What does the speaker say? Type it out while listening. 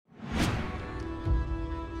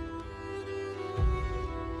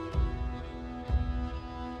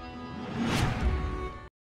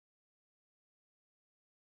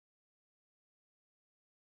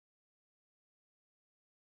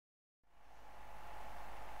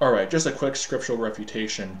Alright, just a quick scriptural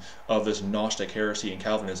refutation of this Gnostic heresy in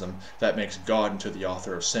Calvinism that makes God into the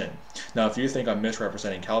author of sin. Now, if you think I'm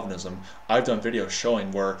misrepresenting Calvinism, I've done videos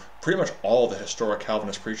showing where pretty much all the historic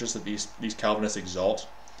Calvinist preachers that these Calvinists exalt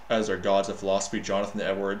as their gods of philosophy, Jonathan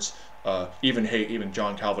Edwards, even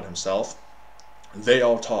John Calvin himself, they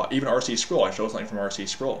all taught, even R.C. Sproul, I showed something from R.C.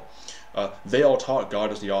 Sproul, they all taught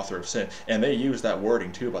God is the author of sin, and they use that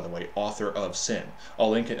wording too, by the way, author of sin. I'll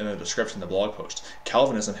link it in the description of the blog post.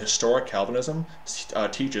 Calvinism, historic Calvinism,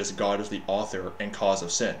 teaches God is the author and cause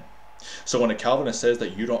of sin. So when a Calvinist says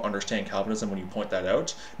that you don't understand Calvinism when you point that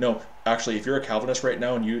out, no, actually, if you're a Calvinist right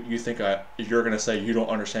now and you think you're going to say you don't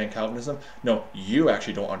understand Calvinism, no, you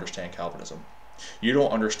actually don't understand Calvinism. You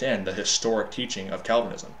don't understand the historic teaching of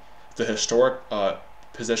Calvinism. The historic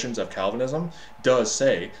positions of Calvinism does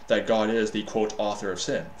say that God is the, quote, author of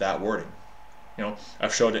sin, that wording. You know,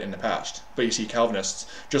 I've showed it in the past. But you see, Calvinists,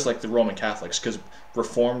 just like the Roman Catholics, because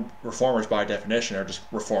reformers by definition are just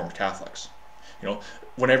Reformed Catholics. You know,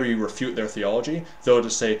 whenever you refute their theology, they'll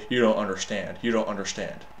just say, you don't understand, you don't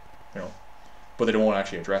understand. You know, but they don't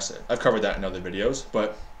actually address it. I've covered that in other videos,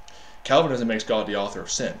 but Calvinism makes God the author of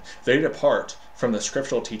sin. They depart from the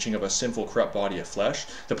scriptural teaching of a sinful, corrupt body of flesh.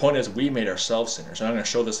 The point is, we made ourselves sinners, and I'm going to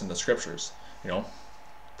show this in the scriptures, you know,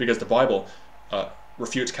 because the Bible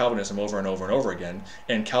refutes Calvinism over and over and over again,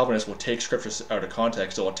 and Calvinists will take scriptures out of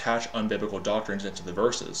context. They'll attach unbiblical doctrines into the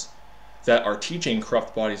verses that are teaching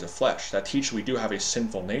corrupt bodies of flesh, that teach we do have a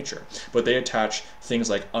sinful nature, but they attach things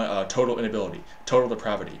like total inability, total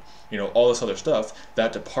depravity, you know, all this other stuff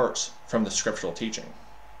that departs from the scriptural teaching.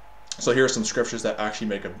 So here are some scriptures that actually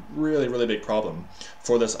make a really, really big problem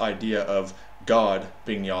for this idea of God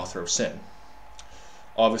being the author of sin.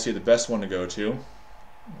 Obviously, the best one to go to.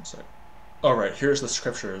 Alright, here's the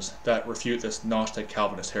scriptures that refute this Gnostic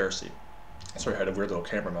Calvinist heresy. Sorry, I had a weird little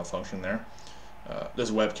camera malfunction there. This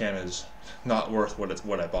webcam is not worth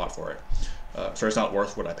what I bought for it. So it's not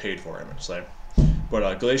worth what I paid for it, I'm going to say.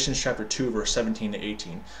 But Galatians chapter 2, verse 17 to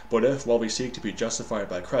 18. But if, while we seek to be justified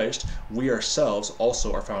by Christ, we ourselves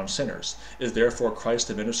also are found sinners, is therefore Christ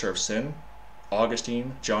the minister of sin?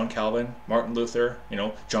 Augustine, John Calvin, Martin Luther, you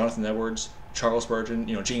know, Jonathan Edwards, Charles Spurgeon,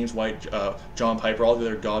 you know, James White, John Piper, all the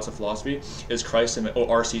other gods of philosophy. Is Christ,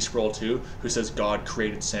 R.C. Sproul too, who says God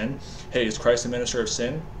created sin. Hey, is Christ the minister of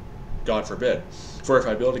sin? God forbid. For if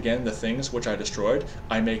I build again the things which I destroyed,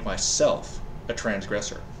 I make myself a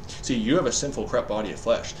transgressor. See, you have a sinful, corrupt body of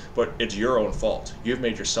flesh, but it's your own fault. You've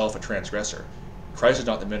made yourself a transgressor. Christ is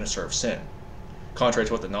not the minister of sin, contrary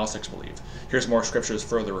to what the Gnostics believe. Here's more scriptures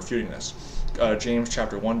further refuting this. James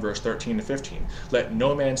chapter 1, verse 13 to 15. Let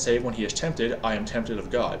no man say when he is tempted, I am tempted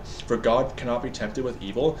of God. For God cannot be tempted with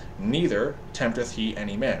evil, neither tempteth he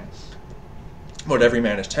any man. But every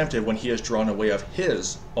man is tempted when he is drawn away of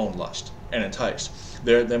his own lust, and enticed.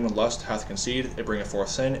 Then when lust hath conceived, it bringeth forth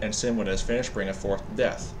sin, and sin when it is finished bringeth forth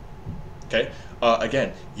death. Okay?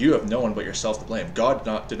 Again, you have no one but yourself to blame. God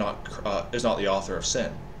is not the author of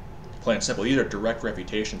sin. Plain and simple. These are direct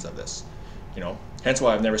refutations of this. You know, hence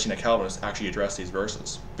why I've never seen a Calvinist actually address these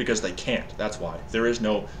verses, because they can't. That's why there is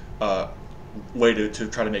no way to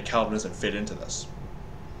try to make Calvinism fit into this.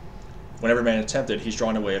 Whenever man is tempted, he's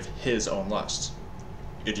drawn away of his own lusts.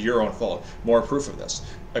 It's your own fault. More proof of this.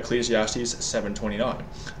 Ecclesiastes 7:29.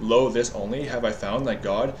 Lo, this only have I found, that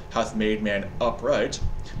God hath made man upright,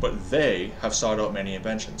 but they have sought out many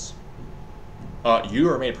inventions. You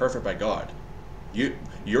are made perfect by God.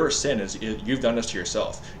 Your sin is, you've done this to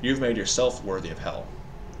yourself. You've made yourself worthy of hell.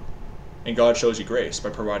 And God shows you grace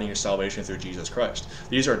by providing you salvation through Jesus Christ.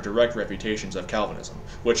 These are direct refutations of Calvinism,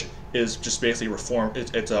 which is just basically reformed.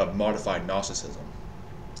 It's a modified Gnosticism.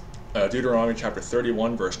 Deuteronomy chapter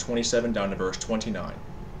 31, verse 27 down to verse 29.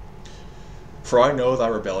 For I know thy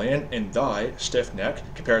rebellion and thy stiff neck,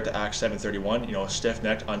 compared to Acts 7:31, you know,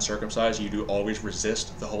 stiff-necked, uncircumcised, you do always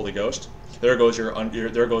resist the Holy Ghost. There goes your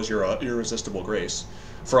irresistible grace.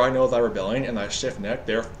 For I know thy rebellion and thy stiff neck,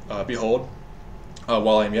 behold,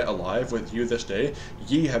 while I am yet alive with you this day,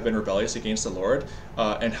 ye have been rebellious against the Lord,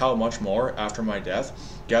 and how much more after my death?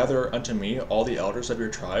 Gather unto me all the elders of your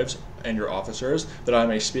tribes and your officers, that I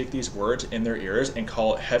may speak these words in their ears, and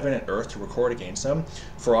call heaven and earth to record against them.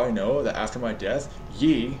 For I know that after my death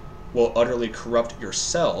ye will utterly corrupt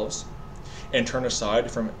yourselves, and turn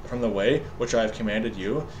aside from the way which I have commanded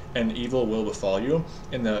you, and evil will befall you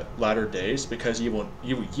in the latter days, because ye will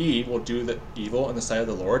do the evil in the sight of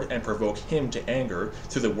the Lord, and provoke him to anger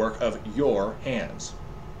through the work of your hands.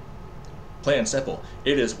 Plain and simple.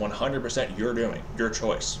 It is 100% your doing, your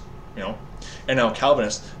choice. You know? And now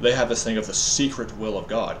Calvinists, they have this thing of the secret will of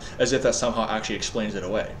God, as if that somehow actually explains it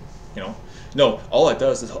away. You know? No, all it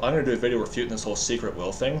does is, I'm going to do a video refuting this whole secret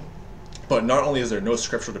will thing, but not only is there no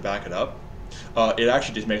scripture to back it up, it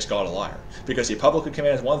actually just makes God a liar, because he publicly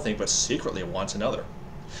commands one thing but secretly wants another.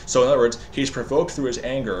 So in other words, he's provoked through his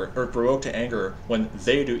anger, or provoked to anger when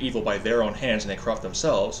they do evil by their own hands and they corrupt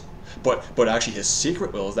themselves, but actually his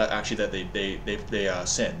secret will is that actually that they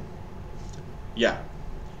sin. Yeah.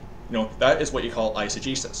 That is what you call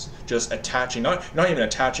eisegesis. Just attaching, not even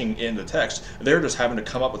attaching in the text, they're just having to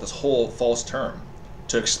come up with this whole false term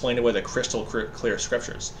to explain away the crystal clear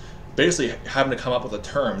scriptures. Basically having to come up with a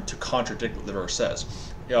term to contradict what the verse says.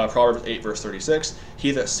 Proverbs 8 verse 36,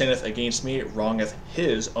 he that sinneth against me wrongeth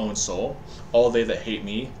his own soul. All they that hate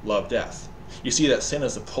me love death. You see that sin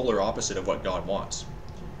is the polar opposite of what God wants.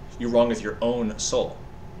 You wrongeth your own soul.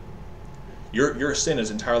 Your sin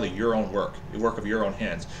is entirely your own work, the work of your own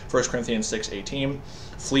hands. 1 Corinthians 6:18,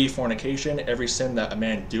 flee fornication. Every sin that a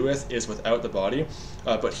man doeth is without the body,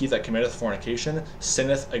 but he that committeth fornication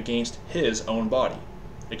sinneth against his own body.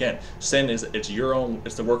 Again, sin is it's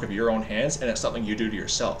the work of your own hands, and it's something you do to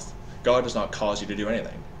yourself. God does not cause you to do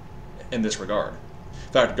anything in this regard.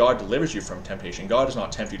 In fact, God delivers you from temptation. God does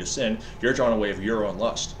not tempt you to sin. You're drawn away of your own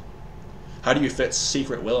lust. How do you fit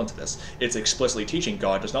secret will into this? It's explicitly teaching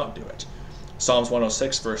God does not do it. Psalms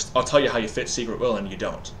 106 verse, I'll tell you how you fit secret will and you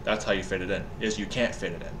don't. That's how you fit it in, is you can't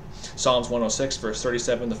fit it in. Psalms 106 verse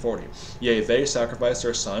 37 to 40. Yea, they sacrifice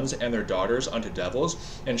their sons and their daughters unto devils,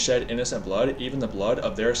 and shed innocent blood, even the blood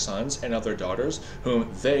of their sons and of their daughters,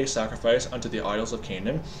 whom they sacrifice unto the idols of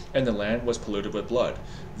Canaan, and the land was polluted with blood.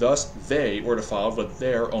 Thus they were defiled with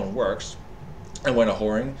their own works, and went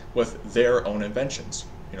a-whoring with their own inventions.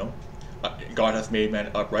 God hath made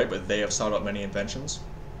man upright, but they have sought out many inventions.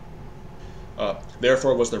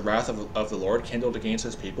 Therefore was the wrath of the Lord kindled against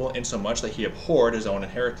his people, insomuch that he abhorred his own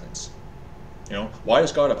inheritance. Why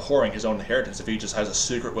is God abhorring his own inheritance if he just has a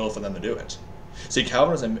secret will for them to do it? See,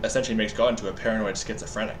 Calvinism essentially makes God into a paranoid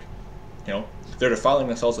schizophrenic. They're defiling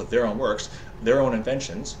themselves with their own works, their own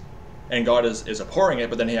inventions, and God is abhorring it,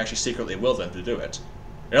 but then he actually secretly willed them to do it.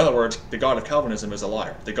 In other words, the God of Calvinism is a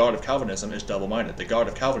liar. The God of Calvinism is double-minded. The God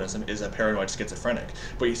of Calvinism is a paranoid schizophrenic.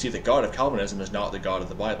 But you see, the God of Calvinism is not the God of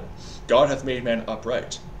the Bible. God hath made man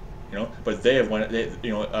upright, but they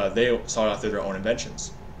sought after their own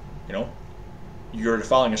inventions. You're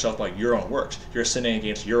defiling yourself by your own works. You're sinning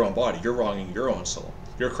against your own body. You're wronging your own soul.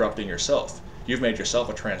 You're corrupting yourself. You've made yourself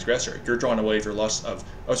a transgressor. You're drawn away with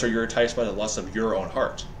you're enticed by the lust of your own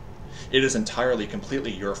heart. It is entirely,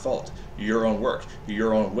 completely your fault, your own work,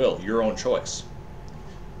 your own will, your own choice.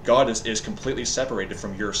 God is completely separated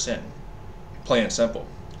from your sin, plain and simple.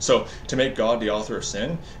 So to make God the author of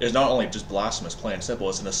sin is not only just blasphemous, plain and simple,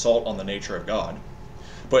 it's an assault on the nature of God,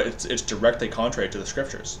 but it's directly contrary to the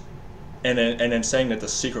scriptures. And then saying that the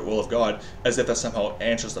secret will of God, as if that somehow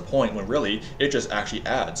answers the point, when really it just actually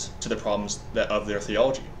adds to the problems of their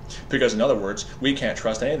theology. Because in other words, we can't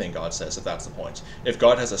trust anything God says, if that's the point. If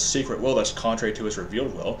God has a secret will that's contrary to his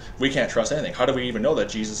revealed will, we can't trust anything. How do we even know that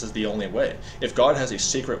Jesus is the only way? If God has a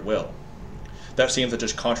secret will that seems to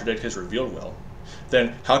just contradict his revealed will,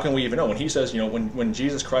 then how can we even know? When he says, when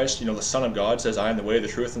Jesus Christ, the Son of God, says, I am the way, the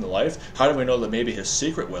truth, and the life, how do we know that maybe his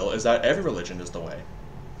secret will is that every religion is the way?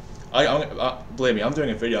 Believe me, I'm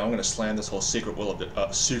doing a video. I'm going to slam this whole secret will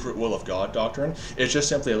of God doctrine. It's just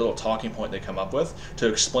simply a little talking point they come up with to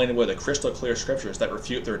explain away the crystal clear scriptures that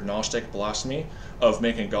refute their Gnostic blasphemy of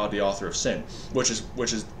making God the author of sin, which is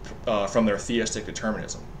from their theistic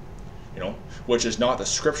determinism, which is not the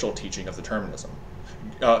scriptural teaching of determinism.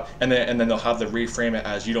 And then they'll have to reframe it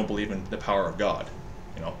as you don't believe in the power of God,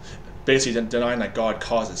 basically denying that God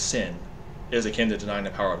causes sin is akin to denying the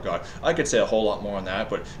power of God. I could say a whole lot more on that,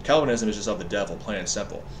 but Calvinism is just of the devil, plain and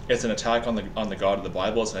simple. It's an attack on the God of the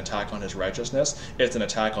Bible. It's an attack on his righteousness. It's an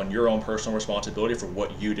attack on your own personal responsibility for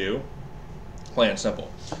what you do, plain and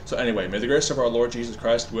simple. So anyway, may the grace of our Lord Jesus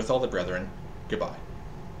Christ be with all the brethren. Goodbye.